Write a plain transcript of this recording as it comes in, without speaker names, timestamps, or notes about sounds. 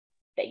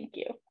Thank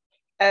you.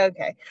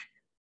 Okay.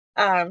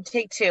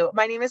 Take two.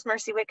 My name is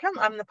Mercy Whitcomb.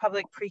 I'm the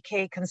public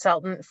pre-K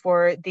consultant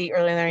for the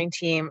early learning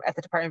team at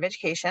the Department of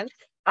Education.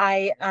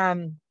 I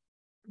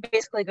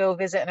basically go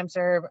visit and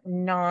observe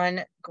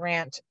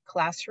non-grant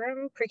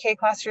classroom, pre-K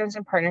classrooms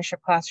and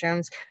partnership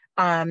classrooms,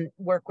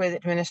 work with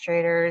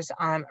administrators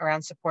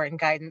around support and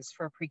guidance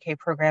for pre-K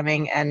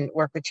programming, and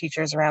work with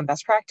teachers around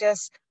best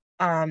practice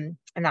and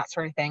that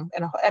sort of thing,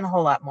 and a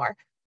whole lot more.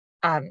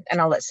 And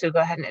I'll let Sue go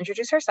ahead and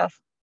introduce herself.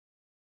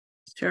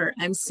 Sure.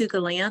 I'm Sue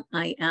Gallant.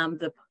 I am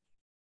the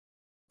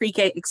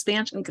pre-K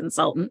expansion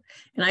consultant,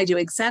 and I do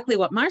exactly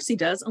what Marcy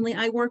does, only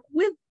I work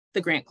with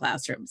the grant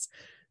classrooms.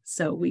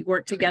 So we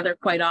work together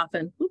quite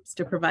often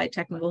to provide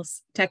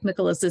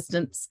technical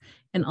assistance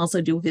and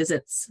also do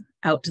visits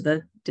out to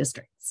the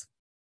districts.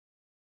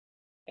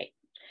 Great.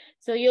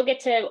 So you'll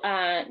get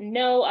to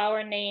know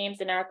our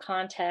names and our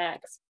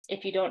contacts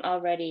if you don't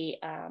already,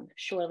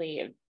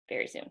 surely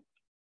very soon.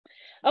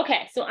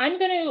 Okay, so I'm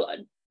going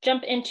to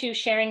jump into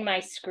sharing my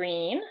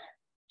screen.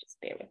 Just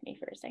bear with me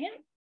for a second.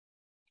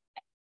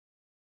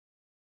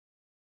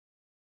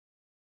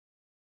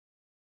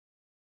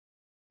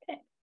 Okay.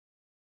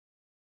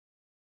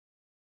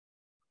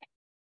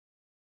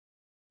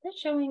 Is that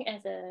showing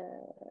as a,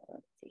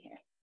 let's see here.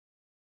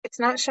 It's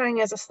not showing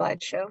as a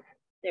slideshow.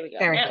 There we go.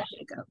 There Now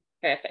we go.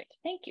 Perfect.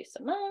 Thank you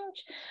so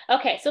much.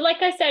 Okay, so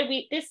like I said,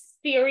 this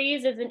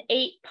series is an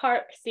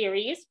 8-part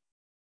series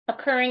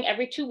occurring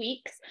every 2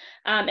 weeks.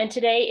 And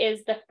today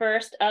is the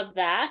first of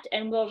that.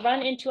 And we'll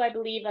run into, I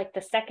believe, like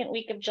the second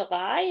week of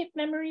July, if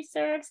memory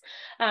serves.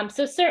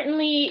 So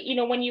certainly, you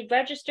know, when you've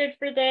registered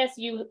for this,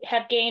 you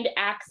have gained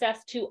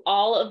access to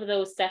all of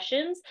those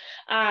sessions.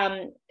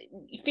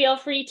 Feel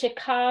free to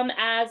come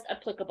as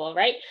applicable,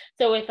 right?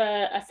 So if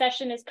a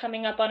session is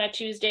coming up on a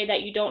Tuesday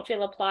that you don't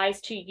feel applies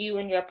to you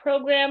and your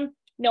program,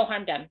 no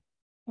harm done.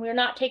 We're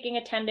not taking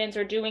attendance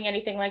or doing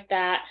anything like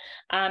that.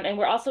 And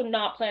we're also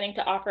not planning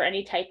to offer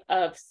any type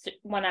of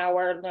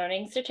 1-hour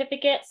learning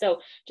certificate. So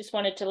just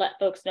wanted to let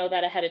folks know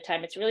that ahead of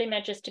time. It's really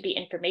meant just to be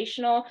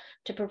informational,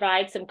 to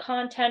provide some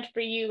content for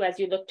you as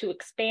you look to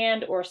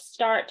expand or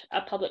start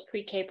a public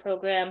pre-K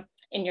program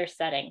in your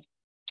setting.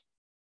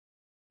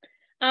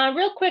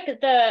 Real quick,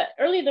 the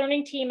early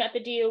learning team at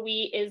the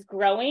DOE is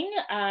growing.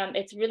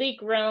 It's really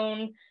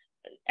grown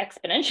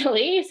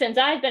exponentially since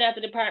I've been at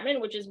the department,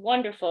 which is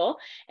wonderful.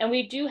 And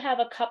we do have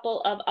a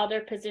couple of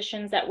other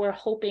positions that we're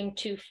hoping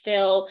to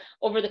fill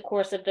over the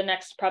course of the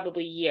next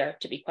probably year,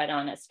 to be quite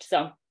honest.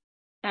 So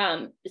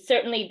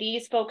certainly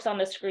these folks on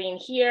the screen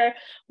here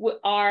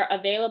are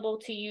available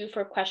to you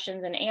for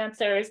questions and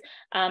answers,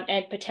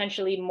 and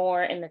potentially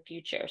more in the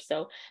future.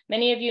 So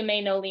many of you may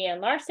know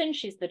Leanne Larson.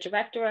 She's the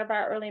director of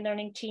our early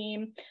learning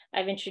team.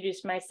 I've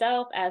introduced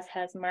myself, as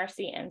has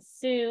Marcy and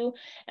Sue.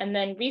 And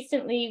then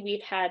recently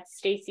we've had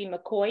Stacy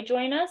McCoy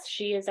join us.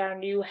 She is our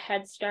new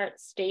Head Start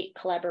State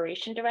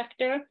Collaboration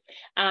Director.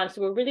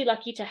 So we're really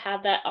lucky to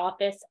have that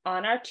office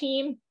on our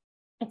team.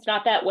 It's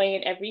not that way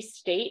in every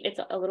state. It's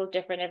a little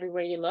different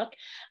everywhere you look.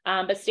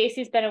 But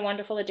Stacy's been a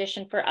wonderful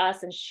addition for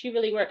us, and she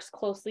really works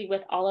closely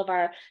with all of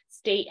our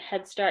state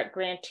Head Start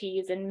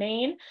grantees in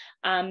Maine,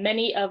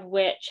 many of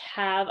which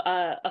have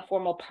a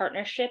formal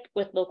partnership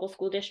with local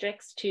school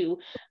districts to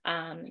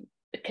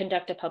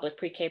conduct a public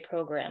pre-K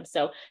program.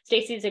 So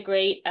Stacy's a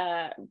great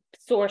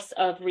source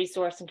of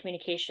resource and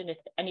communication if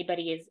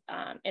anybody is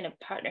in a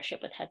partnership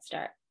with Head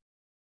Start.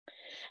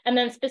 And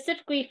then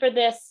specifically for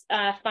this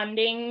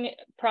funding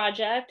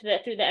project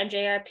that through the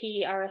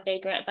MJRP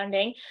RFA grant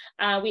funding,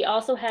 we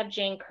also have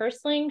Jane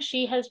Kersling.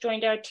 She has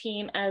joined our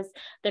team as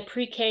the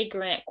pre-K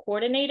grant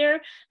coordinator.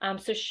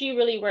 So she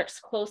really works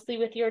closely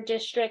with your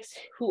districts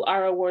who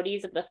are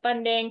awardees of the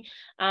funding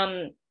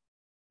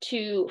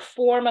to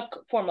form a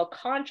formal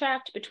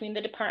contract between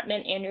the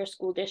department and your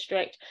school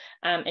district.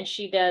 And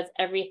she does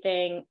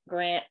everything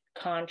grant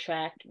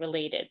contract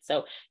related.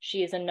 So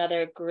she is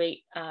another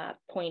great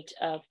point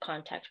of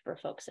contact for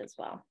folks as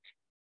well.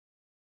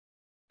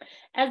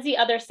 As the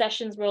other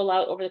sessions roll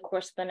out over the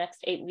course of the next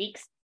 8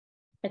 weeks,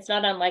 it's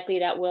not unlikely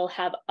that we'll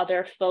have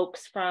other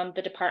folks from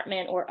the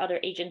department or other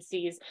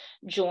agencies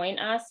join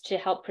us to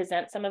help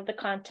present some of the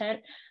content.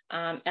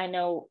 I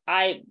know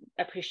I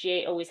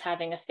appreciate always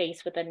having a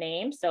face with a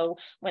name. So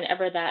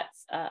whenever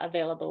that's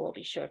available, we'll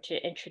be sure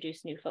to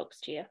introduce new folks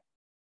to you.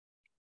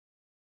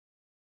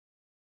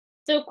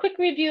 So quick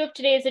review of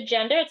today's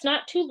agenda. It's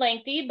not too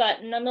lengthy,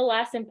 but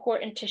nonetheless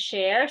important to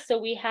share. So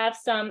we have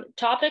some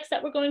topics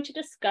that we're going to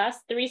discuss,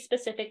 3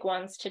 specific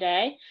ones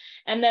today.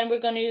 And then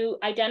we're going to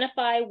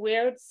identify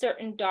where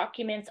certain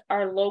documents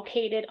are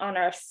located on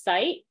our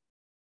site.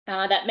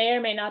 That may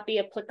or may not be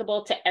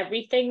applicable to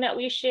everything that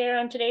we share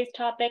on today's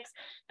topics,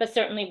 but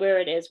certainly where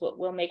it is,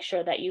 we'll make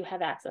sure that you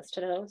have access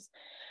to those.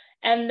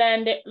 And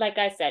then, like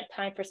I said,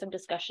 time for some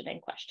discussion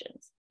and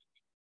questions.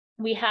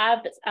 We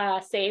have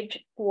saved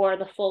for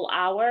the full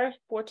hour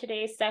for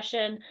today's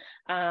session.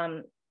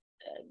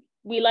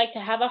 We like to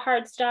have a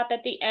hard stop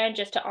at the end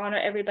just to honor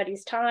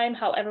everybody's time.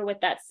 However, with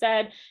that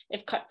said,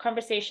 if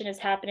conversation is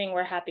happening,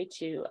 we're happy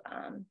to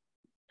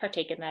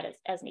partake in that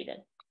as needed.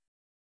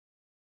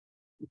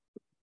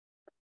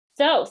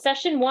 So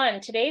session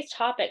 1, today's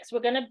topics, we're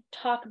going to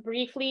talk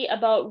briefly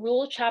about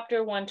Rule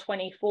Chapter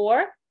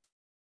 124.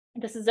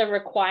 This is a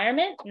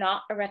requirement,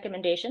 not a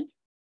recommendation.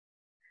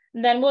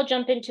 And then we'll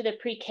jump into the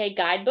pre-K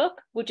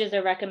guidebook, which is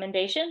a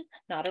recommendation,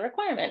 not a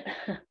requirement.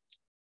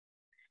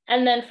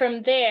 And then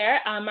from there,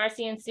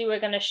 Marcy and Sue are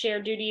going to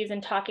share duties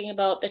in talking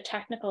about the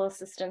technical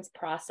assistance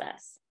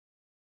process.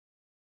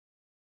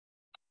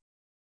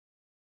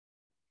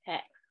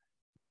 Okay.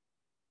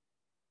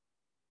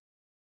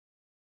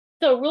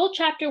 So Rule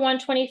Chapter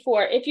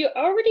 124, if you're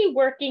already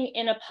working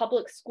in a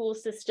public school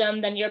system,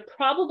 then you're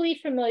probably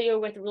familiar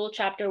with Rule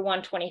Chapter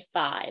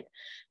 125.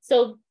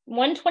 So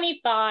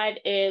 125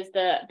 is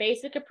the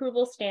basic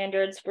approval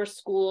standards for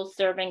schools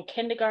serving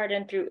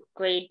kindergarten through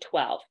grade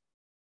 12.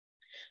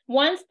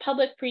 Once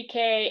public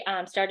pre-K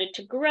started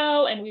to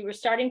grow and we were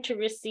starting to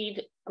receive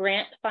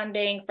grant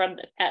funding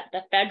at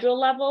the federal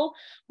level,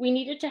 we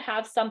needed to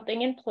have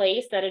something in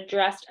place that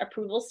addressed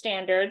approval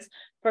standards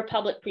for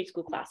public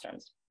preschool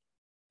classrooms.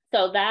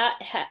 So that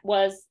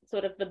was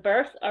sort of the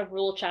birth of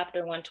Rule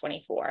Chapter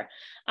 124.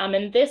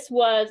 And this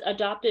was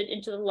adopted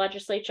into the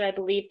legislature, I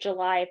believe,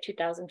 July of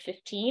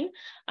 2015,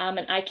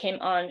 and I came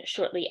on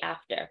shortly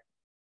after.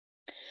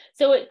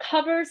 So it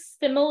covers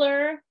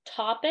similar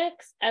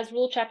topics as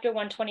Rule Chapter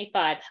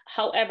 125.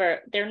 However,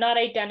 they're not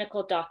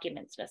identical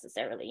documents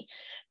necessarily.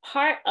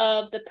 Part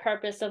of the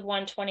purpose of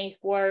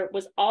 124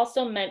 was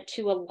also meant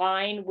to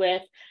align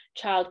with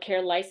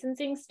childcare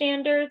licensing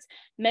standards.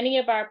 Many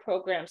of our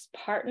programs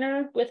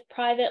partner with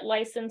private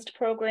licensed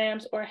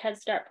programs or Head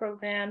Start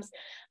programs.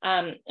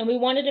 And we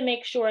wanted to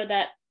make sure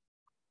that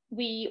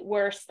we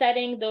were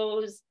setting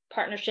those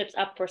partnerships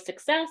up for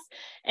success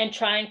and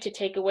trying to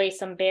take away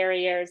some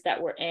barriers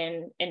that were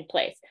in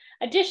place.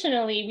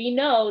 Additionally, we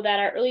know that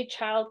our early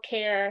child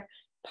care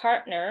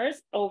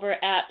partners over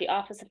at the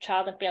Office of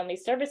Child and Family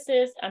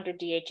Services under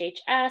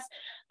DHHS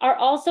are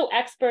also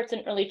experts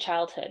in early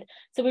childhood.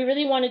 So we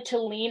really wanted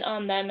to lean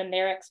on them and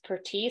their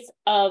expertise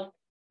of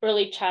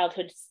early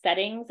childhood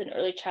settings and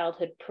early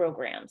childhood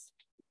programs.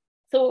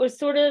 So it was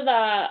sort of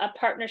a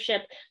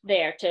partnership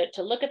there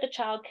to look at the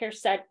child care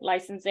set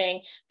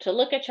licensing, to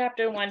look at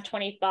Chapter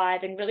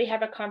 125 and really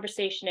have a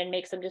conversation and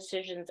make some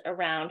decisions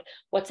around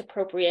what's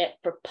appropriate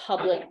for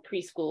public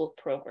preschool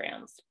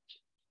programs.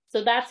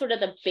 So that's sort of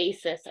the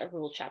basis of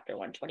Rule Chapter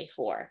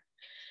 124.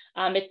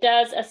 It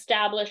does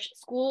establish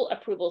school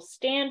approval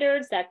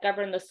standards that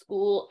govern the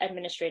school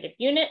administrative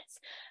units,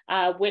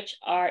 which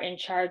are in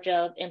charge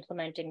of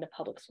implementing the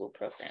public school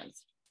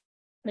programs.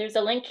 There's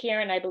a link here,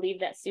 and I believe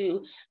that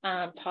Sue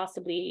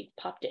possibly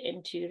popped it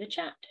into the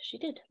chat. She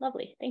did.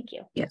 Lovely. Thank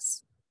you.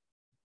 Yes.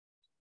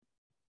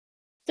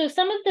 So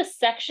some of the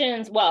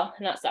sections, well,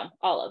 not some,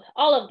 all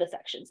of the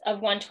sections of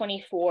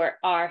 124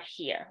 are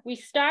here. We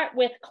start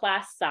with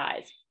class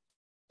size.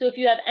 So if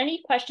you have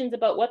any questions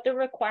about what the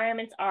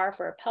requirements are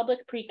for a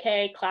public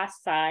pre-K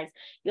class size,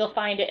 you'll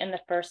find it in the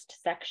first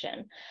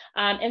section.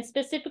 And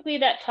specifically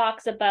that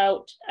talks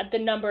about the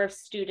number of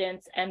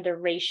students and the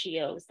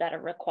ratios that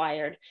are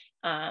required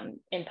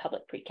in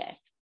public pre-K.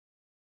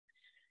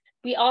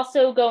 We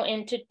also go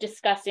into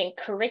discussing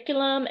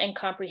curriculum and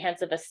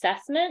comprehensive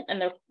assessment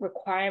and the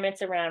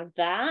requirements around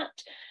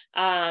that,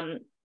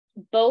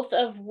 both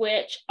of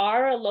which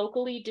are a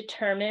locally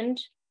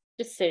determined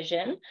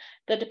decision.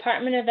 The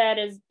Department of Ed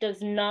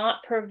does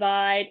not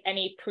provide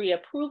any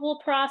pre-approval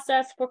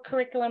process for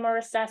curriculum or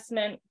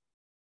assessment.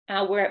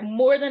 We're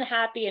more than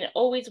happy and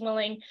always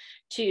willing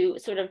to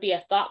sort of be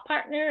a thought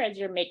partner as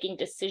you're making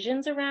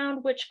decisions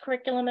around which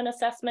curriculum and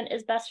assessment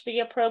is best for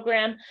your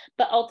program,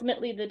 but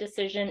ultimately the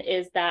decision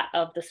is that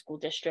of the school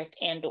district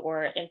and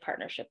or in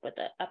partnership with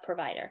a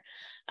provider.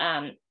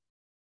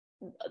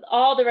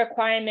 All the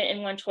requirement in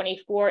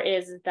 124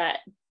 is that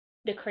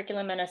the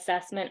curriculum and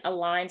assessment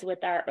aligns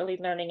with our early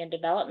learning and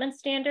development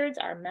standards,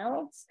 our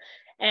MELDs,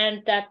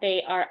 and that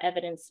they are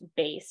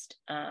evidence-based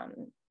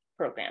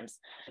programs.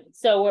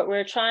 So what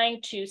we're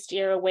trying to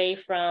steer away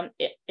from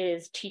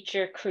is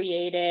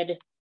teacher-created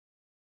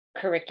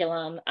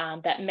curriculum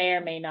that may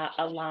or may not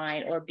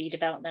align or be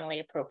developmentally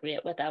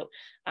appropriate without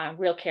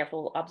real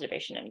careful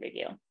observation and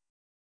review.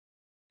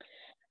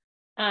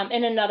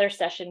 In another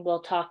session,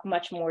 we'll talk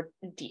much more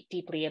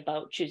deeply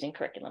about choosing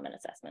curriculum and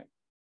assessment.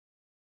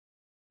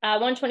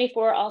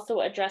 124 also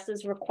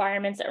addresses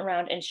requirements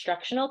around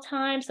instructional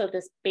time. So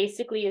this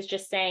basically is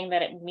just saying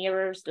that it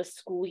mirrors the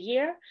school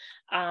year,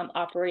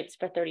 operates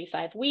for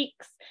 35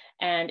 weeks,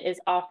 and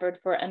is offered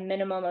for a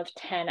minimum of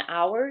 10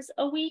 hours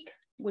a week,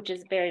 which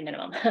is very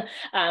minimum.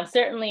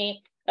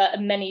 Certainly,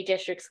 many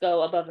districts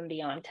go above and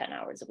beyond 10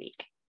 hours a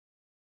week.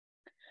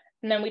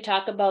 And then we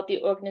talk about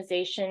the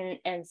organization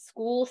and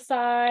school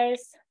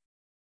size,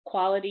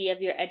 quality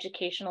of your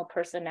educational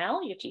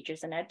personnel, your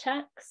teachers and ed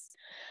techs.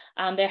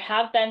 There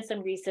have been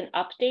some recent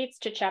updates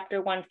to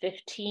Chapter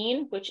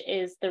 115, which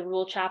is the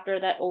rule chapter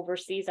that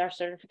oversees our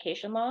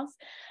certification laws.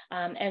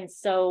 And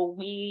so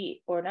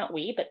we, or not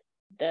we, but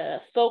the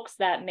folks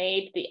that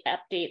made the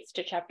updates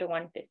to Chapter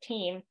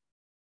 115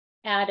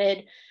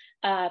 added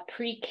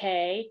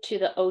pre-K to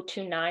the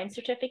 029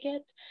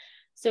 certificate.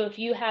 So if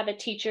you have a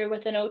teacher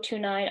with an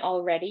 029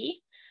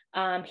 already,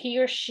 he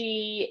or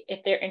she, if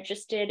they're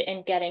interested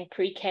in getting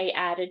pre-K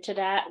added to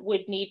that,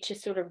 would need to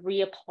sort of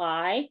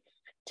reapply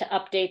to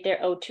update their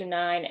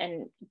 029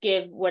 and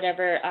give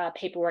whatever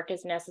paperwork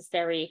is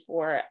necessary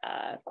for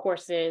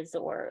courses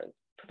or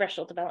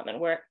professional development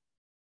work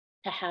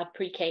to have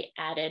pre-K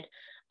added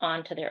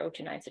onto their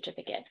 029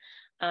 certificate.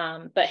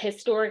 But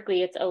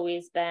historically, it's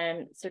always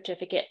been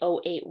certificate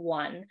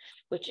 081,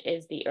 which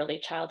is the early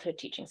childhood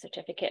teaching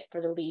certificate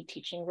for the lead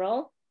teaching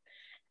role,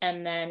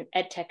 and then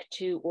EdTech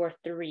 2 or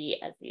 3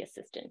 as the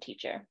assistant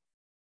teacher.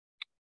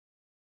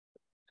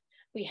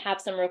 We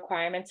have some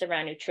requirements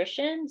around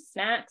nutrition,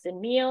 snacks, and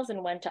meals,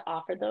 and when to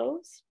offer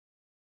those.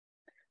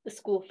 The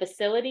school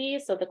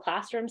facilities, so the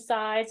classroom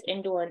size,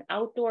 indoor and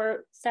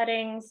outdoor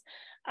settings,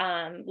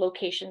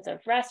 locations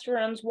of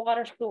restrooms,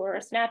 water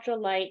source,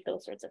 natural light,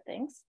 those sorts of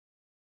things.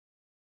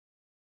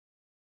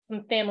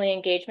 Some family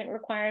engagement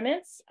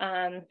requirements.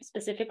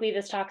 Specifically,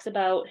 this talks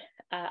about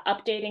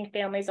updating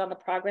families on the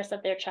progress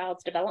of their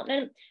child's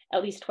development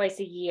at least twice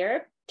a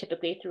year,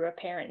 typically through a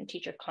parent and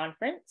teacher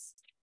conference.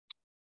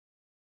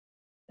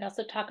 We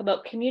also talk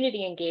about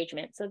community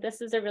engagement. So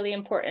this is a really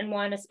important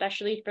one,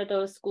 especially for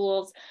those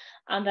schools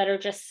that are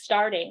just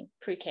starting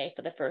pre-K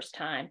for the first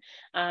time,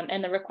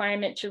 and the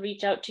requirement to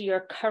reach out to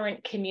your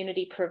current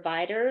community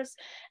providers.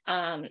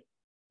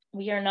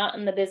 We are not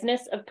in the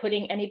business of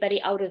putting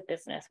anybody out of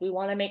business. We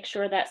want to make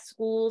sure that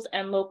schools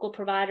and local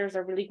providers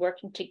are really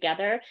working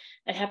together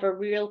and have a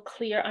real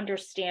clear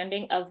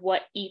understanding of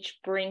what each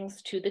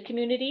brings to the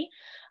community.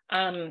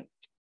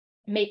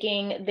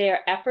 Making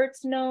their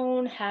efforts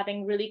known,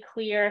 having really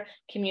clear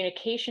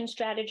communication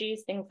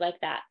strategies, things like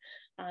that.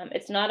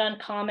 It's not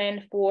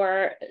uncommon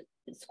for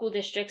school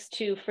districts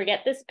to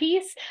forget this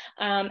piece,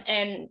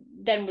 and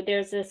then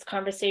there's this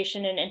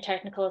conversation and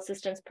technical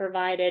assistance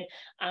provided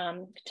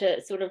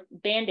to sort of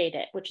band-aid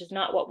it, which is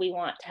not what we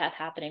want to have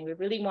happening. We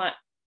really want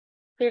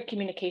clear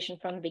communication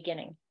from the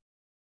beginning.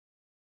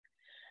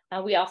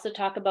 We also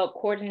talk about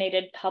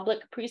coordinated public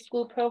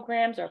preschool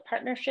programs or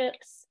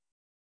partnerships,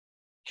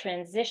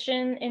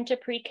 transition into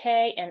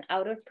pre-K and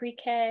out of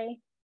pre-K,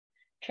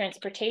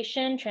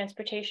 transportation.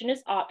 Transportation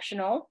is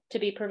optional to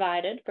be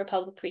provided for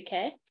public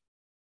pre-K.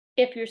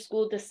 If your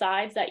school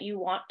decides that you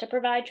want to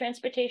provide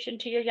transportation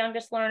to your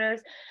youngest learners,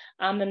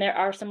 then there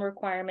are some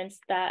requirements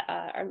that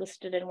are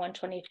listed in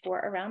 124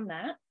 around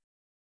that.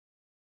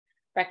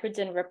 Records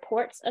and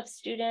reports of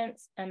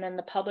students, and then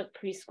the public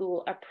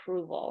preschool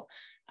approval,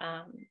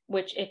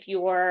 which if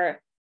you're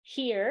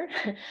here,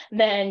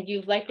 then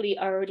you've likely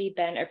already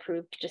been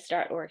approved to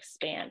start or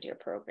expand your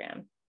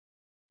program.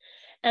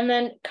 And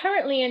then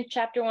currently in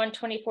chapter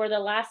 124, the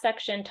last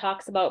section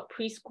talks about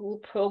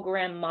preschool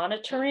program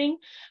monitoring,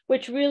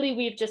 which really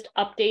we've just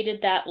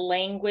updated that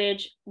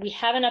language. We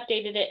haven't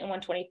updated it in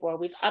 124.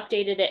 We've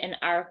updated it in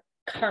our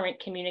current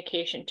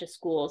communication to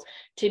schools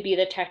to be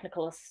the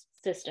technical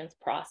assistance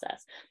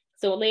process.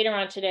 So later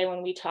on today,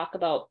 when we talk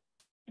about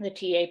the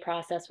TA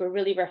process, we're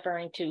really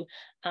referring to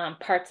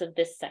parts of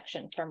this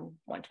section from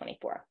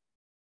 124.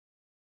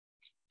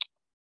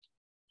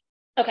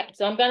 Okay,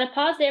 so I'm going to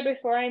pause there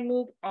before I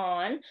move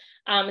on.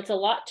 It's a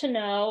lot to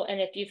know,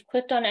 and if you've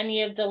clicked on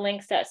any of the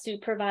links that Sue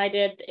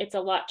provided, it's a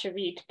lot to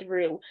read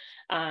through.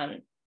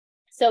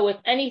 So if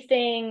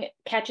anything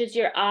catches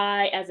your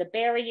eye as a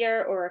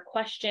barrier or a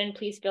question,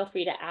 please feel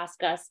free to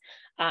ask us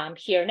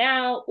here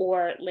now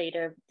or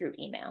later through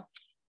email.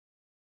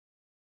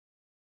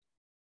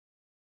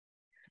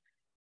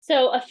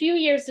 So a few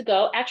years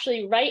ago,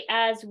 actually right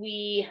as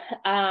we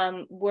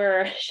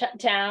were shut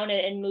down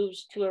and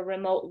moved to a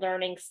remote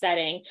learning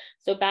setting,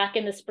 so back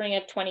in the spring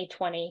of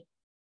 2020,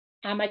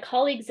 my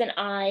colleagues and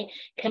I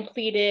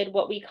completed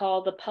what we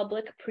call the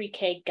Public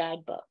Pre-K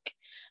Guidebook.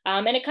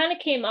 And it kind of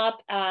came up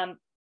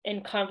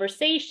in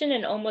conversation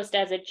and almost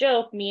as a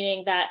joke,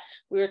 meaning that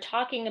we were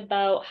talking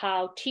about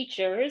how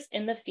teachers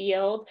in the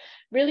field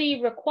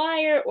really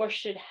require or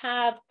should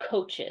have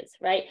coaches,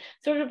 right?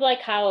 Sort of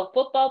like how a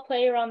football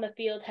player on the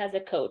field has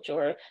a coach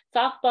or a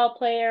softball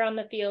player on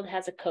the field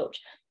has a coach.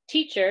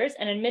 Teachers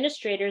and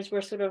administrators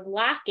were sort of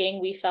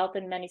lacking, we felt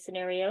in many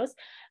scenarios,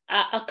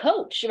 a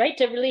coach, right?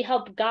 To really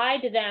help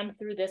guide them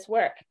through this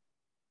work.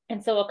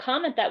 And so a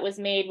comment that was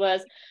made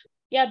was,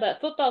 yeah,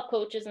 but football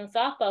coaches and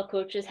softball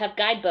coaches have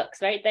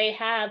guidebooks, right? They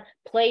have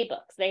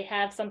playbooks. They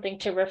have something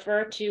to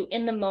refer to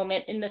in the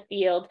moment, in the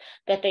field,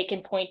 that they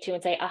can point to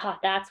and say, aha,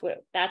 that's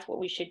what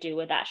we should do,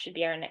 or that should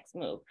be our next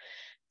move.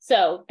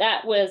 So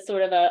that was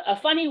sort of a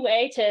funny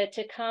way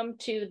to come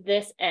to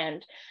this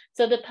end.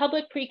 So the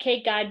Public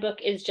Pre-K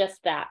Guidebook is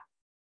just that.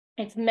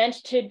 It's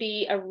meant to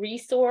be a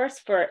resource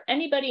for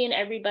anybody and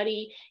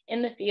everybody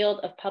in the field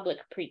of public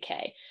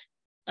pre-K.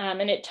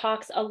 And it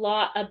talks a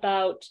lot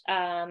about,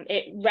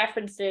 it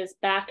references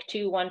back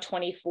to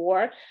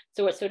 124.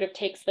 So it sort of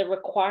takes the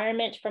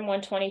requirement from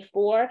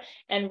 124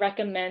 and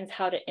recommends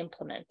how to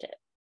implement it,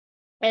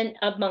 and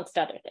amongst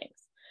other things.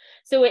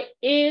 So it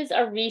is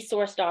a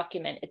resource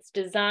document. It's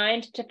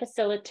designed to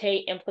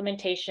facilitate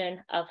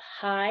implementation of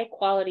high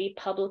quality,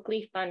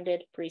 publicly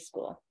funded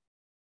preschool.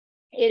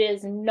 It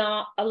is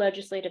not a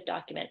legislative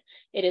document.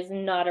 It is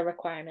not a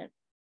requirement.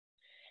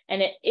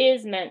 And it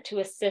is meant to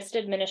assist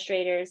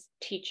administrators,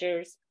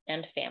 teachers,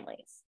 and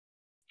families.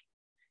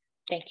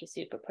 Thank you,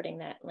 Sue, for putting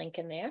that link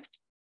in there.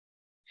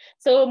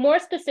 So more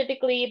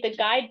specifically, the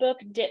guidebook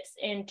dips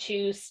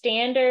into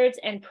standards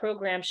and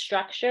program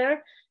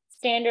structure.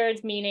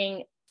 Standards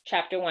meaning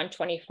Chapter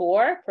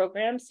 124,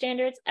 program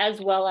standards,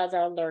 as well as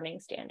our learning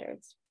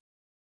standards.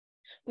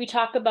 We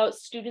talk about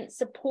student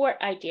support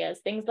ideas,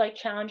 things like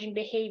challenging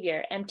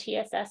behavior,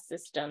 MTSS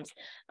systems,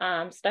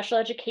 special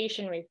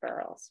education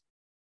referrals.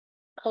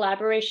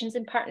 Collaborations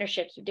and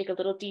partnerships, we dig a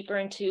little deeper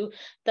into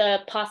the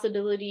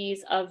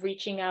possibilities of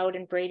reaching out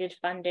and braided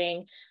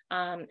funding,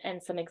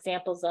 and some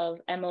examples of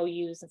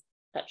MOUs and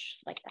such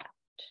like that.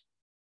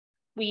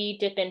 We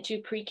dip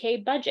into pre-K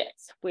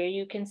budgets, where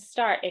you can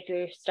start if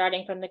you're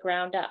starting from the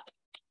ground up.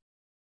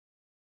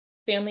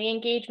 Family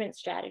engagement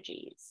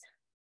strategies,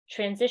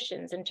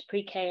 transitions into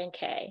pre-K and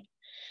K.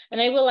 And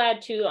I will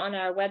add too, on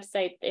our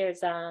website,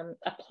 there's a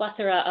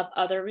plethora of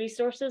other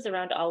resources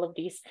around all of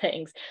these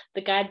things.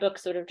 The guidebook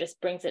sort of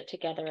just brings it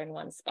together in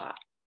one spot.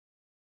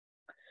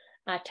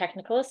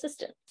 Technical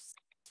assistance.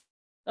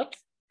 Oops.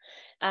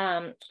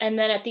 And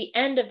then at the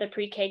end of the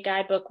pre-K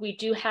guidebook, we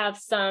do have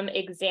some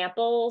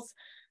examples,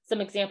 some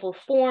example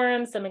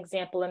forms, some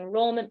example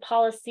enrollment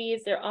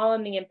policies. They're all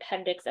in the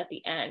appendix at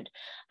the end.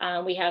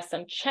 We have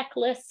some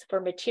checklists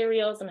for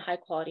materials and high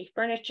quality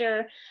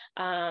furniture,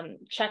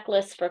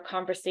 checklists for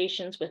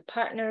conversations with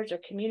partners or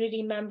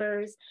community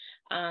members,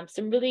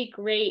 some really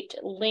great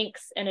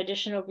links and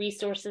additional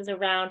resources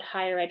around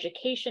higher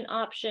education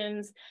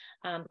options,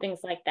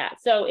 things like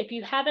that. So if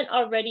you haven't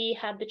already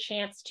had the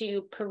chance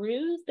to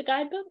peruse the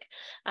guidebook,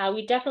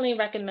 we definitely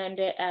recommend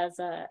it as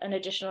an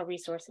additional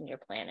resource in your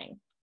planning.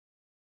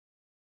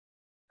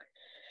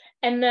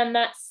 And then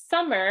that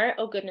summer,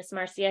 oh goodness,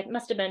 Marcy, it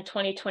must have been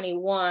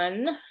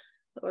 2021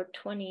 or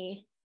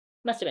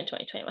must have been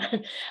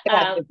 2021. Yeah.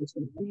 I don't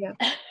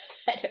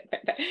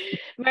remember.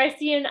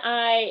 Marcy and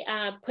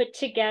I put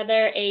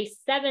together a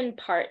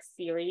 7-part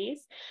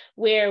series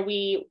where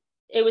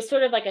it was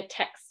sort of like a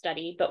text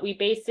study, but we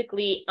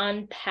basically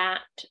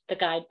unpacked the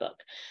guidebook.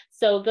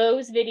 So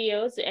those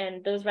videos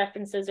and those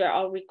references are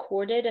all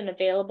recorded and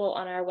available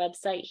on our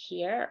website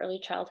here, Early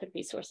Childhood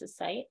Resources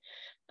site.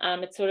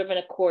 It's sort of an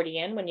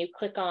accordion. When you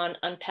click on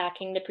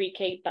unpacking the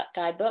pre-K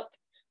guidebook,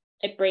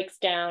 it breaks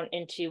down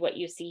into what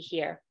you see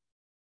here.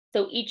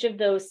 So each of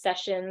those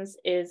sessions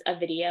is a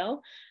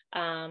video,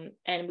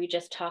 and we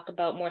just talk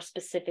about more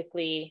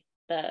specifically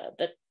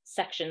the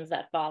sections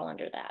that fall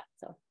under that.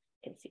 So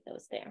you can see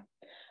those there.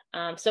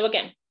 So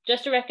again,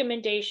 just a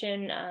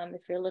recommendation.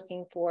 If you're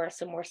looking for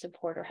some more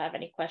support or have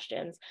any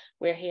questions,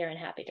 we're here and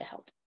happy to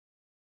help.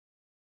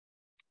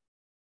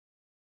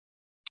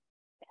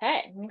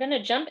 Okay, I'm going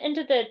to jump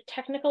into the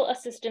technical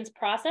assistance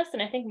process,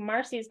 and I think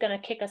Marcy's going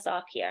to kick us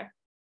off here.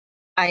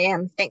 I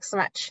am. Thanks so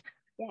much.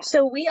 Yeah.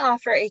 So we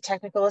offer a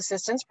technical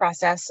assistance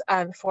process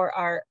for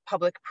our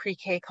public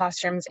pre-K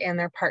classrooms and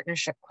their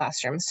partnership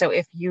classrooms. So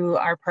if you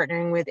are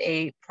partnering with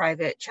a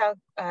private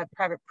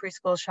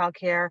preschool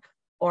childcare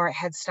or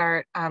Head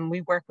Start,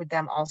 we work with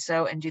them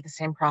also and do the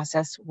same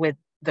process with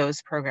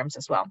those programs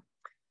as well.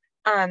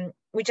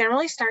 We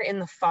generally start in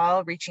the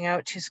fall, reaching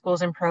out to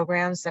schools and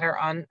programs that are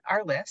on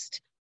our list.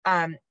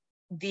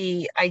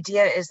 The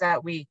idea is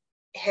that we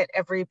hit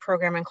every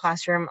program and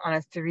classroom on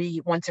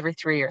once every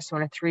 3 years, so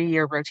in a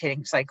 3-year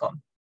rotating cycle.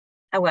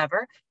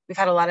 However, we've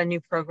had a lot of new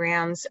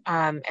programs,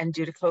 and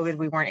due to COVID,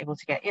 we weren't able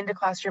to get into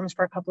classrooms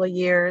for a couple of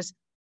years,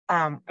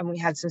 and we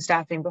had some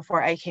staffing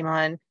before I came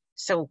on,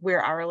 so we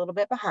are a little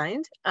bit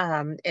behind,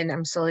 and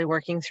I'm slowly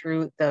working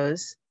through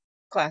those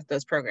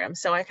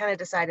programs. So I kind of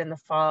decide in the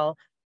fall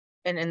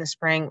and in the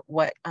spring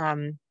what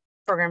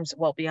programs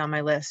will be on my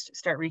list,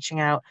 start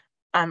reaching out.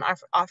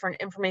 Offer an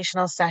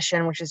informational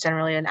session, which is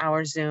generally an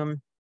hour Zoom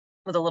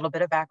with a little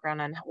bit of background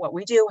on what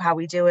we do, how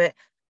we do it,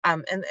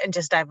 and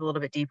just dive a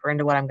little bit deeper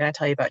into what I'm going to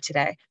tell you about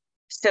today.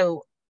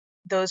 So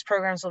those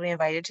programs will be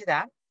invited to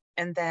that.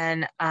 And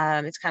then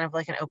it's kind of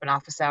like an open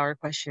office hour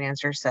question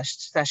answer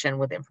session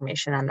with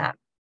information on that.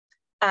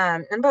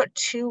 And about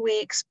 2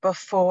 weeks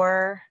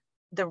before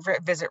the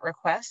visit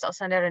request, I'll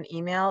send out an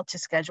email to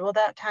schedule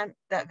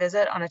that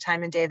visit on a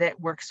time and day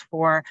that works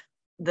for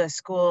the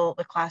school,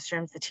 the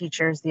classrooms, the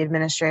teachers, the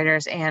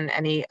administrators, and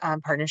any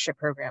partnership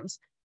programs.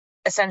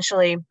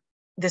 Essentially,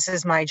 this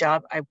is my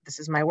job. This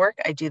is my work.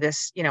 I do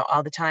this,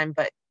 all the time,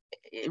 but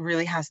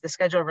the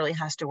schedule really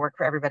has to work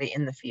for everybody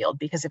in the field,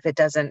 because if it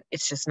doesn't,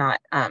 it's just not,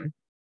 I'm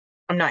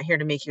not here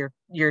to make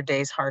your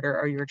days harder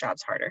or your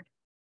jobs harder.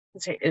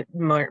 It's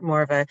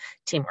more of a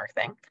teamwork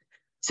thing.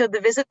 So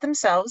the visit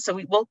themselves, so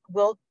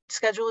we'll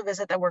schedule a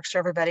visit that works for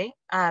everybody.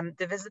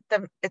 The visit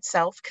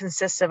itself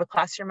consists of a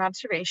classroom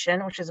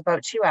observation, which is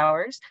about 2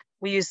 hours.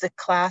 We use the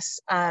class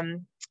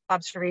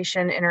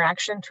observation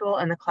interaction tool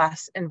and the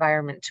class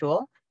environment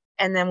tool.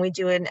 And then we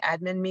do an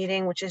admin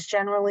meeting, which is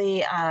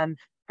generally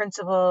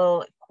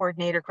principal,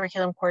 coordinator,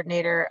 curriculum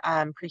coordinator,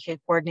 pre-K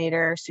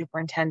coordinator,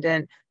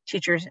 superintendent.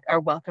 Teachers are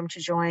welcome to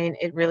join.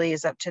 It really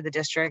is up to the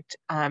district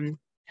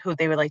who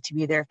they would like to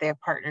be there. If they have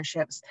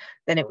partnerships,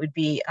 then it would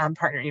be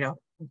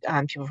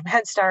people from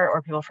Head Start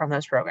or people from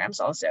those programs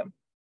also.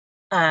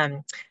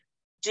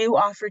 Do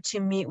offer to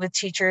meet with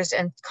teachers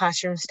and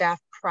classroom staff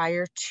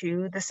prior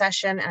to the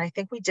session. And I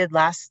think we did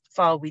last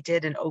fall, we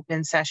did an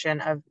open session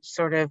of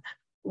sort of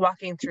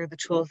walking through the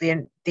tools,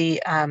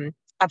 the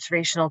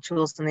observational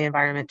tools and the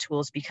environment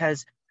tools,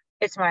 because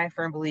it's my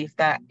firm belief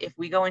that if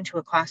we go into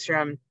a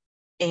classroom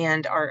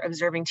and are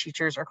observing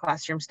teachers or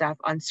classroom staff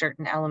on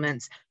certain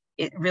elements,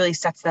 it really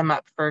sets them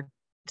up for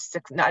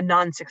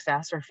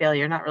non-success or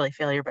failure, not really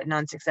failure, but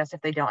non-success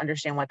if they don't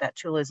understand what that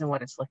tool is and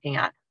what it's looking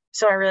at.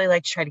 So I really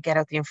like to try to get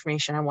out the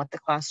information on what the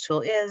class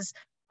tool is.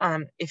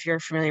 If you're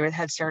familiar with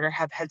Head Start or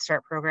have Head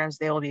Start programs,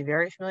 they will be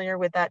very familiar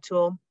with that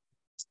tool.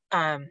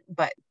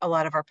 But a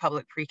lot of our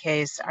public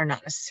pre-Ks are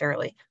not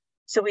necessarily.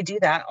 So we do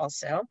that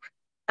also.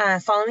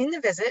 Following the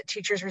visit,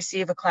 teachers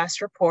receive a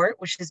class report,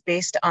 which is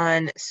based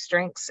on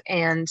strengths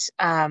and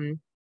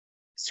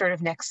sort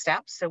of next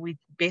steps. So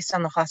based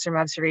on the classroom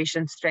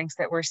observation strengths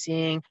that we're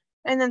seeing,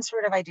 and then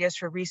sort of ideas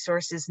for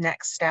resources,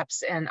 next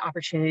steps, and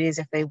opportunities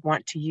if they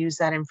want to use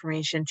that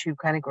information to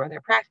kind of grow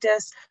their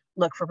practice,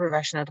 look for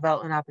professional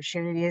development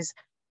opportunities.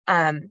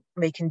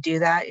 They can do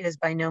that. It is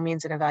by no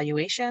means an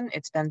evaluation.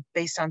 It's been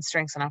based on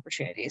strengths and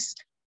opportunities.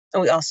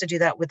 And we also do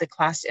that with the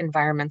class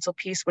environmental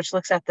piece, which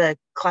looks at the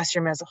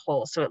classroom as a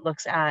whole. So it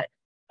looks at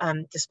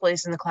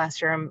displays in the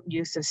classroom,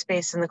 use of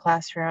space in the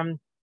classroom,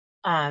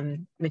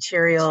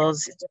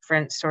 materials,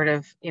 different sort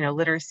of,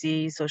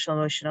 literacy, social,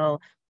 emotional,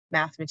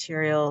 math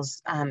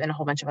materials, and a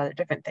whole bunch of other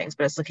different things,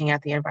 but it's looking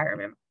at the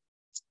environment.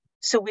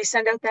 So we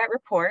send out that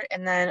report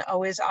and then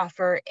always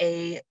offer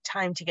a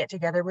time to get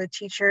together with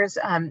teachers.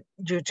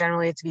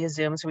 Generally it's via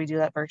Zoom, so we do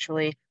that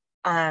virtually,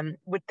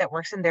 that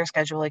works in their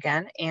schedule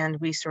again. And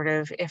we sort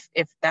of,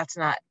 if that's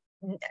not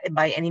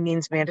by any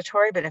means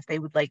mandatory, but if they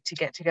would like to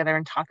get together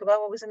and talk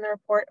about what was in the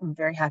report, I'm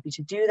very happy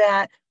to do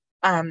that.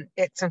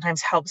 It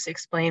sometimes helps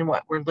explain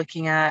what we're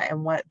looking at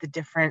and what the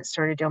different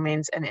sort of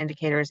domains and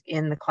indicators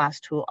in the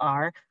class tool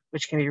are,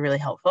 which can be really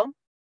helpful.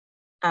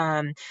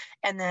 And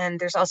then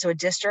there's also a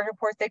district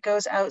report that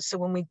goes out. So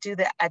when we do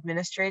the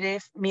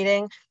administrative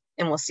meeting,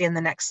 and we'll see in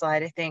the next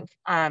slide, I think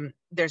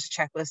there's a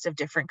checklist of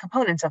different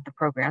components of the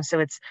program. So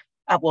it's,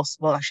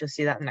 we'll actually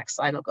see that in the next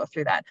slide. I'll go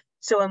through that.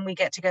 So when we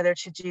get together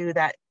to do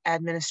that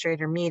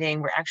administrator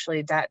meeting,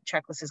 that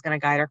checklist is going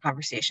to guide our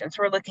conversation.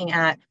 So we're looking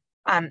at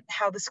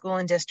how the school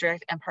and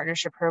district and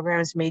partnership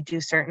programs may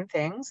do certain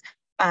things,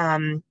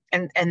 and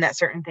that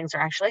certain things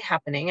are actually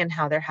happening and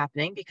how they're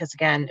happening, because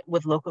again,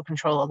 with local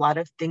control, a lot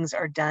of things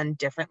are done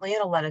differently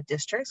in a lot of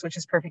districts, which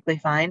is perfectly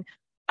fine.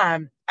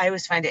 I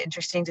always find it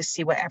interesting to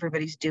see what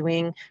everybody's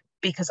doing,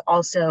 because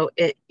also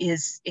it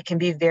can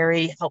be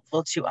very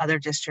helpful to other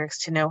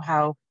districts to know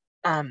how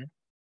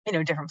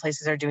different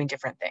places are doing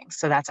different things.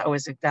 So that's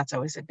always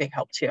a big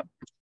help too.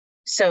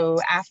 So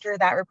after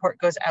that report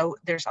goes out,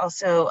 there's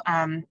also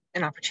an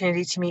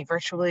opportunity to meet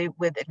virtually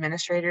with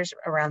administrators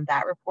around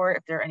that report.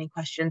 If there are any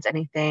questions,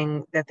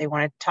 anything that they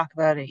want to talk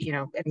about,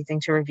 anything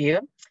to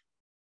review.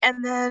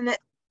 And then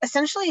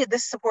essentially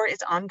this support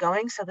is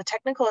ongoing. So the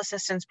technical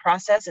assistance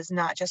process is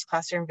not just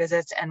classroom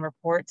visits and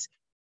reports.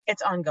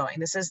 It's ongoing.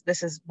 This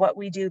is what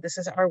we do. This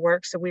is our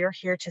work. So we are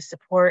here to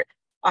support,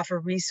 offer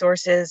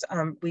resources.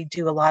 We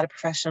do a lot of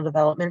professional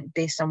development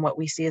based on what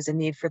we see as a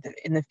need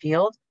in the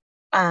field.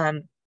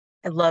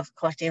 I love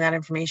collecting that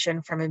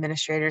information from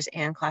administrators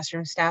and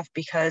classroom staff,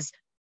 because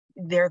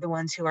they're the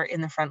ones who are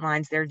in the front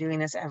lines. They're doing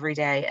this every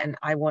day. And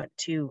I want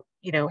to,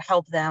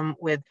 help them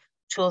with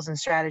tools and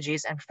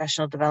strategies and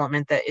professional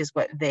development that is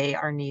what they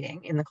are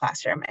needing in the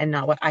classroom and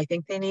not what I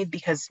think they need,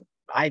 because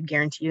I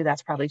guarantee you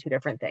that's probably two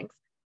different things.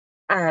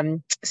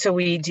 So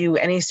we do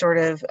any sort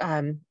of,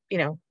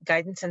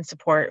 guidance and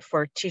support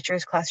for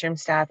teachers, classroom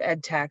staff,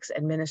 ed techs,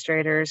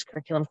 administrators,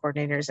 curriculum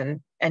coordinators,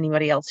 and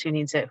anybody else who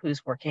needs it,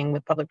 who's working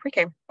with public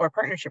pre-K or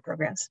partnership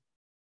programs.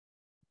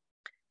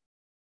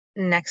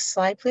 Next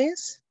slide,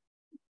 please.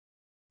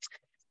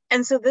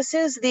 And so this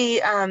is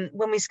the,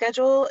 when we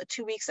schedule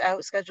 2 weeks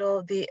out,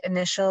 schedule the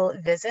initial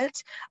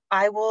visit,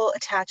 I will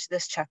attach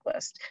this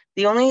checklist.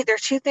 There are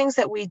two things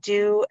that we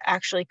do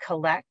actually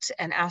collect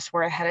and ask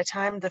for ahead of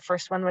time. The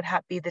first one would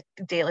be the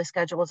daily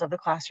schedules of the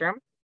classroom,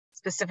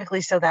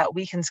 specifically so that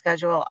we can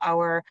schedule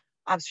our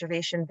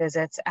observation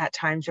visits at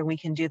times when we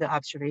can do the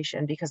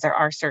observation, because there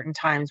are certain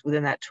times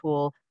within that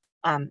tool,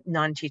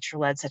 non-teacher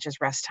led, such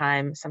as rest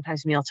time,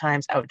 sometimes meal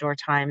times, outdoor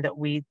time, that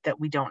we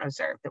don't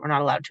observe, that we're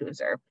not allowed to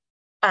observe.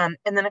 And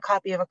then a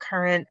copy of a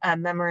current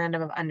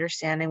memorandum of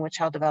understanding with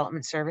child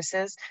development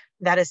services.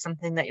 That is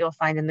something that you'll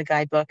find in the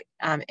guidebook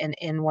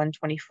in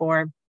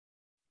 124.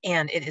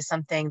 And it is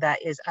something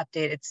that is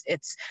updated.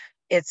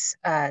 It's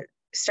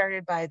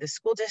started by the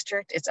school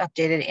district. It's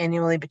updated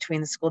annually between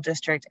the school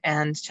district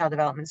and child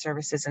development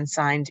services and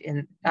signed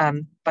in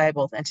by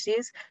both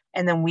entities.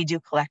 And then we do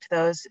collect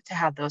those to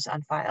have those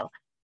on file.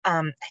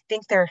 I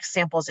think there are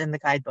samples in the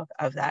guidebook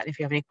of that. If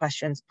you have any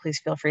questions, please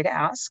feel free to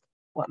ask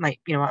what might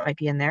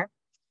be in there.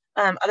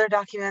 Other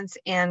documents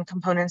and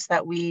components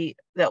that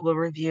we'll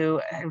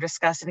review and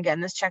discuss. And again,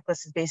 this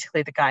checklist is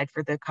basically the guide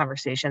for the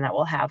conversation that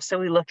we'll have. So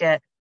we look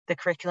at the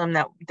curriculum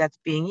that's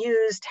being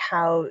used,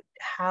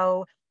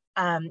 how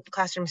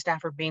classroom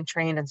staff are being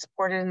trained and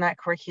supported in that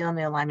curriculum,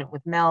 the alignment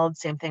with MELD,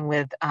 same thing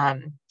with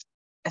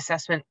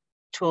assessment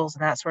tools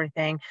and that sort of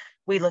thing.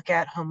 We look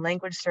at home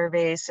language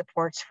surveys,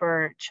 supports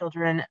for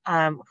children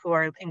who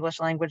are English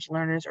language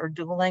learners or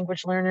dual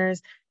language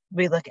learners.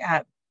 We look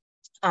at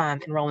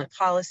enrollment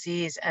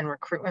policies and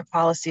recruitment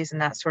policies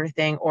and that sort of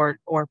thing, or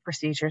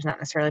procedures, not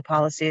necessarily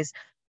policies.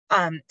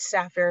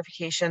 Staff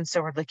verification,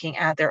 so we're looking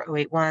at their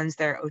 081s,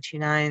 their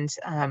 029s,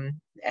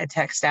 ed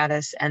tech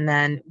status, and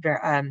then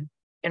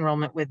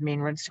enrollment with Maine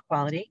Roads to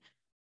Quality.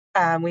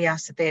 We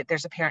asked that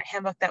there's a parent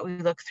handbook that we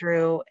look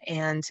through,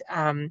 and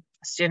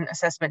student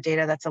assessment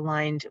data that's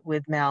aligned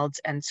with MELDs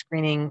and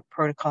screening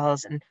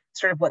protocols, and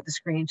sort of what the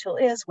screening tool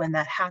is, when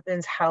that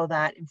happens, how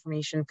that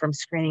information from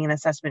screening and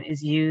assessment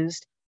is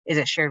used. Is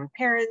it shared with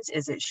parents?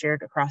 Is it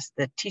shared across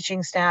the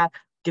teaching staff?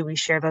 Do we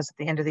share those at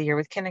the end of the year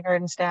with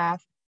kindergarten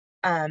staff?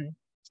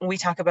 We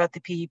talk about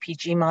the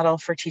PEPG model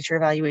for teacher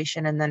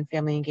evaluation, and then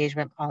family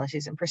engagement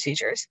policies and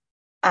procedures,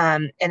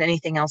 and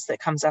anything else that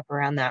comes up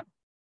around that.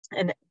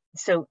 And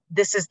so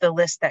this is the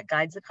list that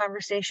guides the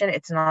conversation.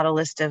 It's not a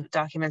list of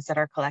documents that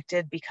are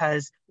collected,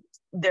 because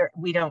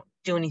we don't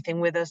do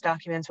anything with those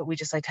documents, but we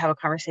just like to have a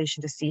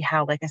conversation to see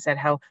how, like I said,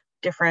 how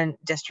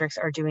different districts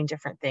are doing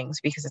different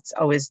things, because it's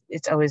always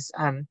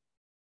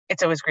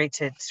great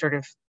to sort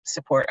of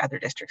support other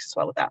districts as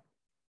well with that.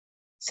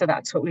 So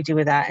that's what we do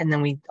with that. And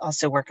then we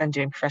also work on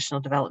doing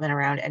professional development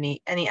around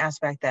any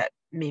aspect that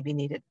may be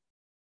needed.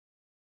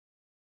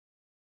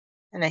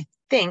 And I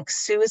think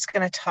Sue is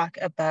going to talk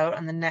about,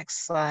 on the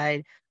next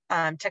slide,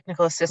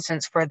 technical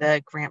assistance for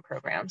the grant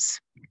programs.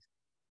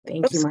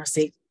 Thank you,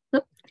 Marcy.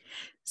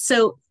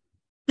 So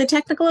the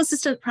technical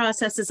assistant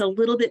process is a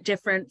little bit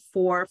different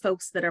for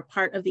folks that are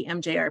part of the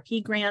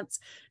MJRP grants.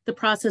 The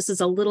process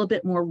is a little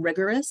bit more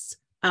rigorous,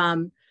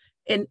 and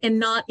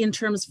not in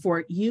terms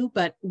for you,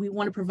 but we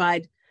want to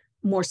provide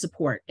more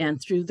support. And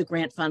through the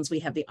grant funds, we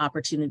have the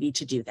opportunity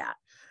to do that.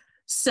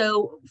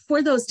 So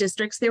for those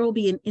districts, there will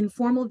be an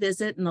informal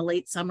visit in the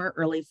late summer,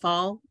 early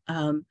fall.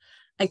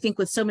 I think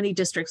with so many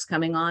districts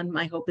coming on,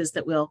 my hope is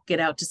that we'll get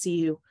out to see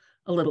you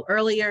a little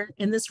earlier.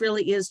 And this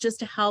really is just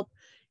to help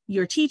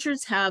your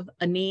teachers have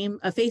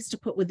a face to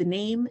put with the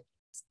name,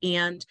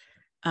 and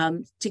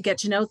to get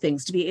to know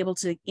things, to be able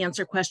to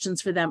answer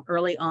questions for them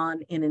early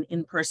on in an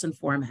in-person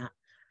format.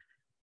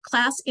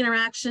 Class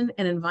interaction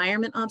and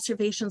environment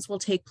observations will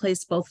take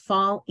place both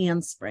fall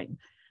and spring.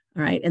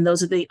 All right, and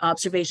those are the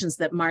observations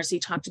that Marcy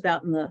talked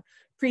about in the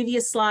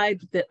previous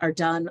slide that are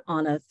done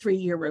on a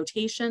 3-year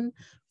rotation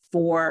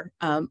for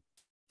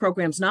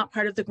programs not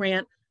part of the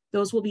grant.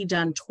 Those will be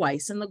done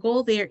twice. And the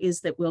goal there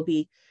is that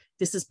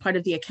this is part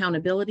of the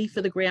accountability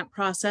for the grant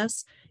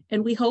process.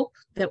 And we hope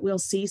that we'll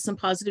see some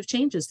positive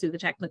changes through the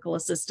technical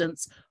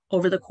assistance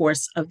over the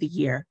course of the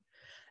year.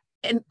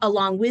 And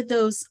along with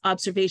those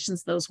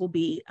observations, there will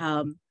be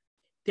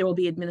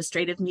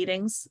administrative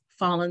meetings,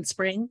 fall and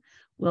spring.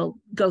 We'll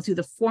go through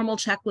the formal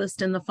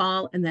checklist in the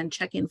fall and then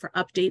check in for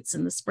updates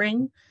in the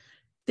spring.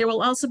 There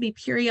will also be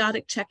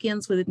periodic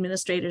check-ins with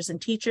administrators and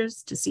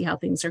teachers to see how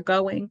things are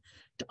going,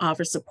 to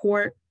offer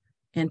support,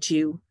 and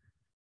to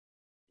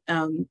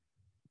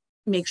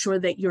make sure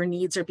that your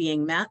needs are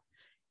being met.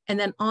 And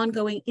then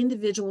ongoing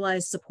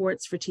individualized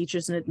supports for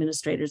teachers and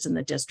administrators in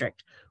the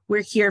district.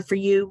 We're here for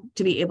you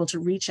to be able to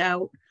reach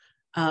out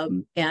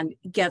and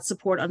get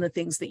support on the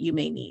things that you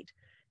may need.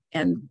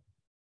 And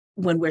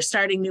when we're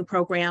starting new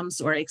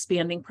programs or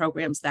expanding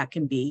programs, that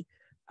can be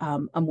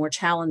a more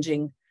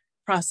challenging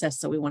process.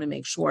 So we want to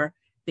make sure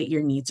that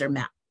your needs are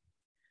met.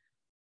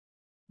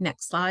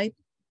 Next slide.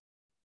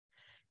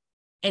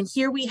 And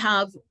here we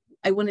have,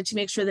 I wanted to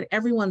make sure that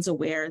everyone's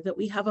aware that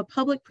we have a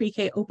public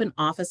pre-K open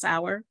office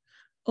hour.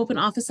 Open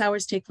office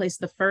hours take place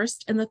the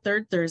first and the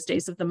third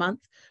Thursdays of the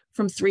month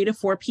from 3 to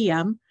 4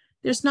 p.m.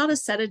 There's not a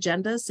set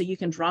agenda, so you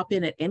can drop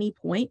in at any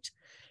point.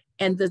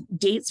 And the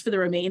dates for the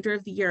remainder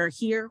of the year are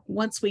here.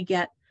 Once we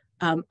get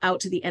out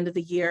to the end of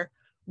the year,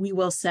 we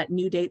will set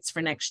new dates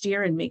for next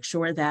year and make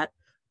sure that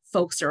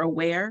folks are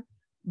aware.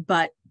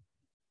 But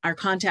our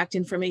contact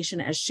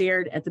information, as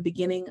shared at the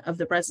beginning of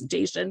the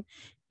presentation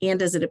and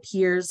as it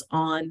appears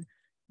on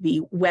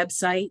the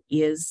website,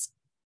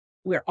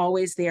 we're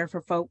always there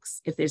for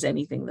folks if there's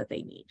anything that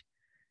they need.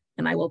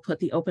 And I will put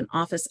the open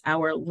office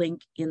hour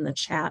link in the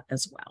chat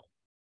as well.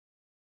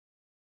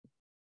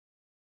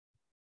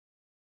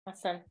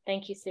 Awesome.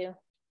 Thank you, Sue.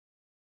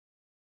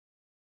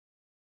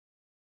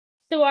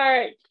 So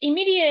our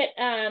immediate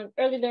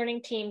early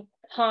learning team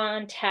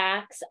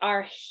contacts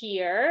are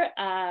here.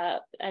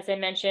 As I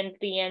mentioned,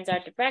 Leanne's our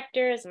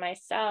directors,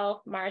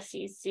 myself,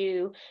 Marcy,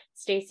 Sue,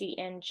 Stacy,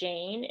 and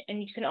Jane.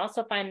 And you can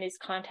also find this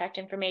contact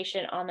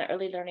information on the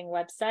early learning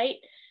website.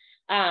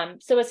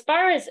 So as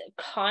far as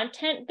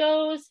content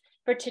goes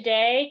for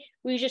today,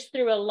 we just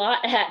threw a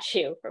lot at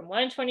you from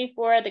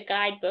 124, the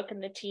guidebook,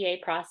 and the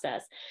TA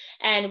process.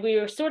 And we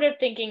were sort of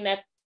thinking that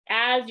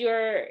as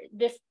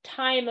this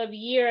time of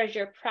year, as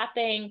you're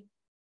prepping,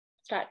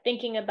 start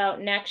thinking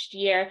about next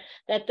year,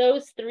 that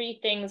those 3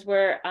 things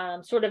were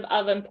sort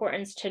of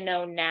importance to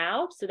know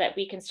now, so that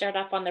we can start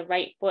off on the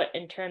right foot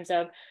in terms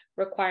of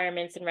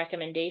requirements and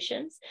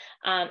recommendations,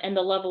 and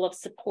the level of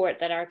support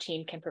that our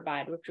team can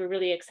provide, which we're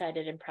really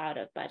excited and proud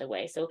of, by the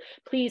way. So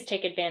please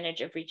take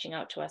advantage of reaching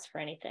out to us for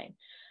anything.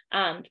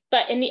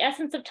 But in the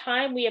essence of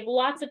time, we have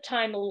lots of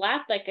time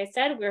left. Like I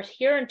said, we're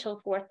here until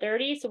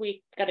 4:30, so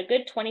we've got a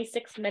good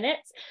 26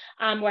 minutes.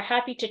 We're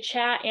happy to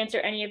chat, answer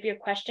any of your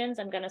questions.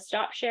 I'm going to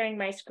stop sharing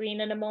my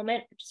screen in a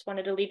moment. I just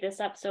wanted to leave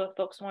this up, so if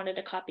folks wanted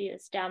to copy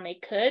this down, they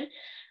could.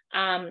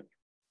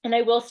 And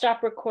I will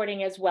stop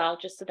recording as well,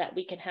 just so that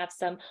we can have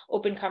some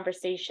open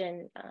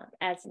conversation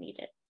as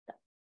needed.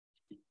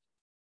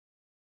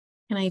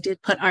 And I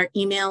did put our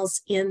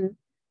emails in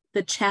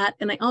the chat.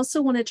 And I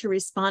also wanted to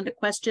respond to a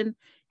question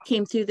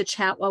came through the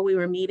chat while we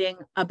were meeting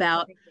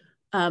about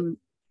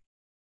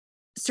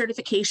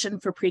certification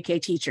for pre-K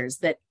teachers.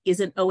 That is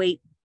an 08,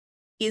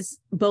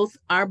 both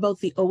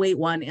the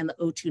 081 and the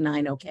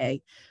 029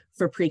 okay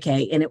for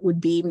pre-K. And it would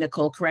be,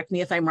 Nicole, correct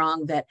me if I'm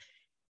wrong, that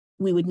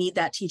we would need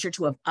that teacher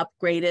to have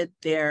upgraded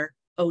their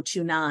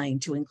 029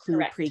 to include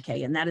Correct.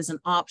 pre-K. And that is an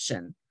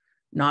option,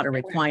 not a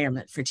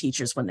requirement for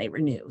teachers when they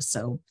renew.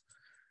 So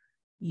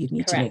you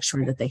need to make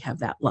sure that they have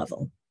that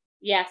level.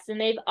 Yes, and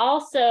they've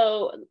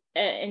also,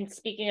 and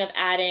speaking of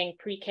adding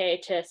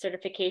pre-K to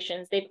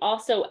certifications, they've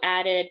also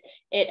added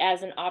it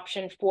as an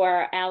option for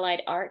our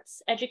allied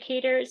arts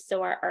educators.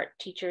 So our art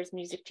teachers,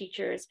 music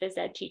teachers, phys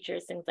ed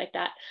teachers, things like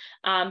that.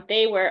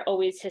 They were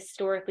always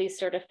historically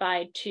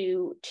certified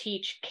to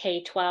teach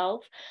K-12,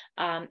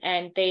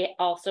 and they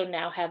also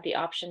now have the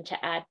option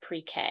to add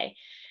pre-K.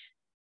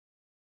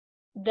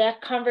 The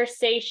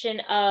conversation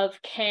of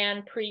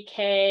can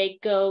pre-K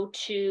go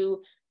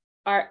to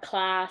art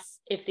class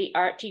if the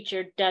art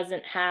teacher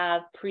doesn't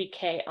have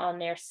pre-K on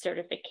their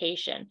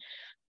certification.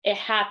 It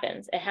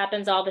happens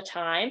all the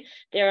time.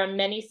 There are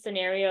many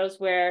scenarios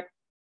where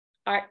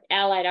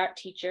allied art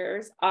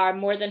teachers are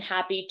more than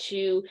happy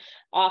to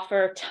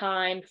offer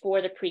time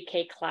for the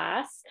pre-K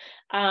class.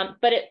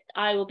 But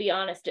I will be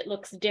honest, it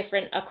looks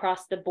different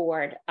across the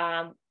board.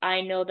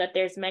 I know that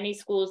there's many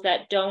schools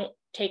that don't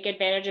take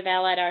advantage of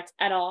allied arts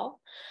at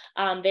all.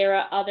 There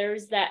are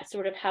others that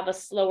sort of have a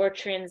slower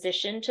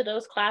transition to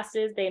those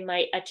classes. They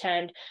might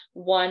attend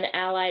one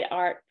allied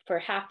art for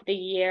half the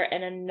year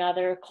and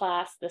another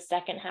class the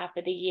second half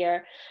of the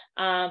year.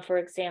 For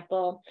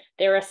example,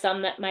 there are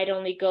some that might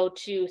only go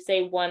to,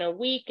 say, one a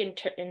week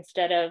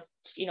instead of,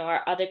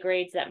 our other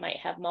grades that might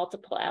have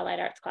multiple allied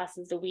arts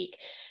classes a week.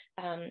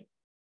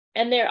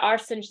 And there are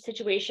some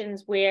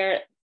situations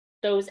where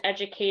those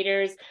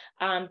educators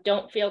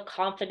don't feel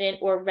confident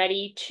or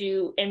ready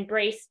to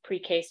embrace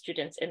pre-K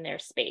students in their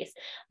space.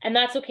 And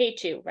that's okay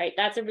too, right?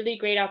 That's a really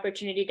great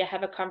opportunity to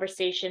have a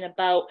conversation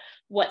about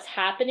what's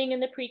happening in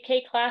the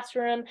pre-K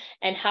classroom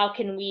and how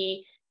can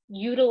we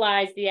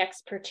utilize the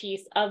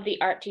expertise of the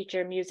art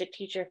teacher, music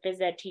teacher, phys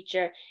ed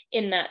teacher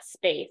in that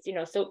space.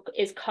 So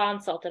is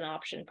consult an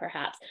option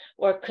perhaps,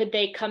 or could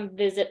they come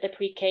visit the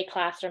pre-K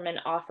classroom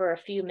and offer a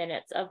few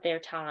minutes of their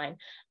time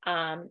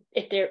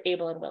if they're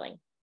able and willing?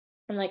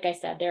 And like I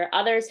said, there are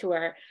others who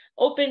are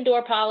open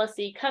door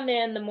policy, come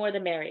in, the more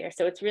the merrier.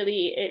 So it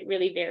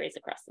really varies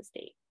across the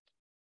state.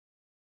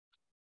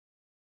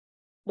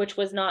 Which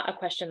was not a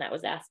question that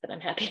was asked, but I'm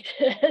happy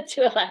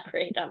to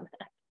elaborate on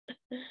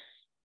that.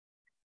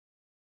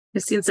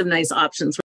 I've seen some nice options